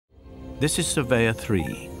This is Surveyor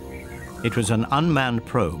 3. It was an unmanned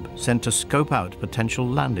probe sent to scope out potential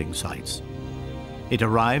landing sites. It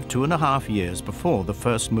arrived 2.5 years before the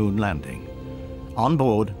first moon landing. On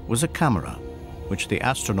board was a camera, which the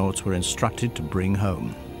astronauts were instructed to bring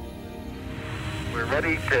home. We're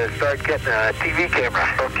ready to start getting a TV camera.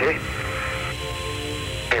 Okay.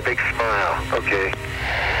 A big smile. Okay.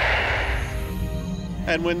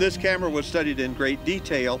 And when this camera was studied in great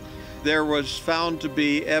detail, there was found to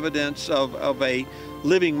be evidence of a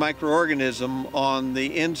living microorganism on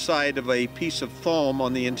the inside of a piece of foam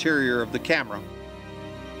on the interior of the camera.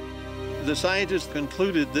 The scientists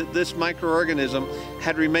concluded that this microorganism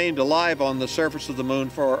had remained alive on the surface of the moon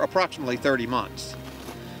for approximately 30 months.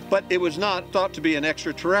 But it was not thought to be an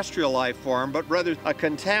extraterrestrial life form, but rather a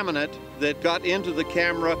contaminant that got into the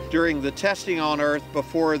camera during the testing on Earth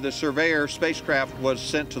before the Surveyor spacecraft was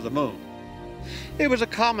sent to the moon. It was a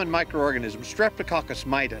common microorganism, Streptococcus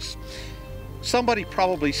mitis. Somebody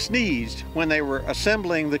probably sneezed when they were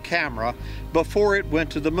assembling the camera before it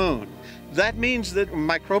went to the moon. That means that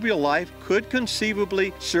microbial life could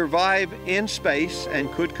conceivably survive in space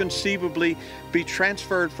and could conceivably be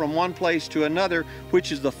transferred from one place to another,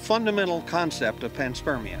 which is the fundamental concept of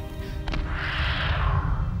panspermia.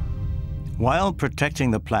 While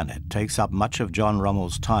protecting the planet takes up much of John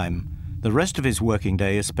Rummel's time, the rest of his working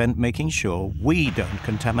day is spent making sure we don't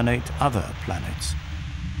contaminate other planets.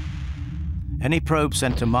 Any probe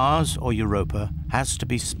sent to Mars or Europa has to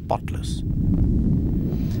be spotless.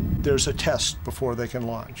 There's a test before they can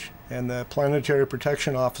launch, and the Planetary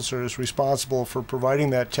Protection Officer is responsible for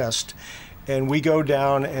providing that test. And we go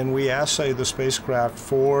down and we assay the spacecraft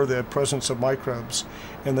for the presence of microbes,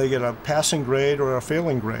 and they get a passing grade or a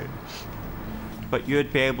failing grade. But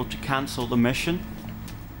you'd be able to cancel the mission?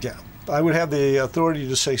 Yeah, I would have the authority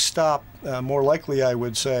to say stop. More likely I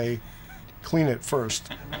would say clean it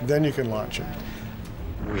first, then you can launch it.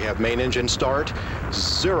 We have main engine start,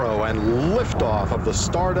 0, and liftoff of the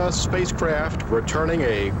Stardust spacecraft, returning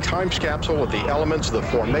a time capsule with the elements of the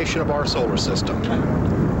formation of our solar system.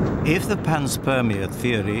 If the panspermia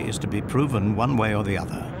theory is to be proven one way or the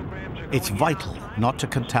other, it's vital not to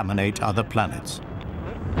contaminate other planets.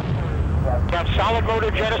 We have solid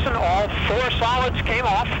rotor jettison. All 4 solids came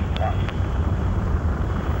off.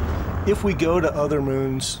 If we go to other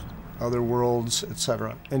moons, other worlds,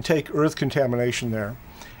 etc., and take Earth contamination there,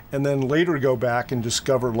 and then later go back and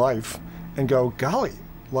discover life and go, golly,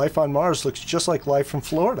 life on Mars looks just like life from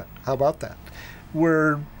Florida. How about that?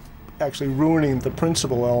 We're actually ruining the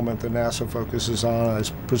principal element that NASA focuses on,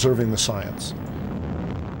 as preserving the science.